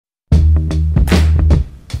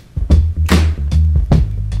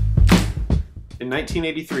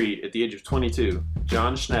1983, at the age of 22,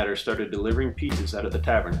 John Schnatter started delivering pizzas out of the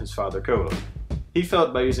tavern his father co-owned. He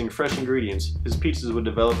felt by using fresh ingredients, his pizzas would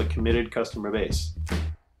develop a committed customer base.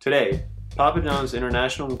 Today, Papa John's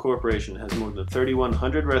International Incorporation has more than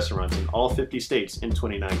 3,100 restaurants in all 50 states in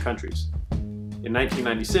 29 countries. In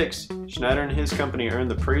 1996, Schnatter and his company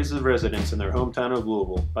earned the praise of residents in their hometown of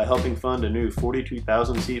Louisville by helping fund a new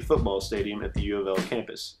 42,000-seat football stadium at the U of L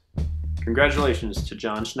campus. Congratulations to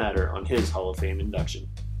John Schnatter on his Hall of Fame induction.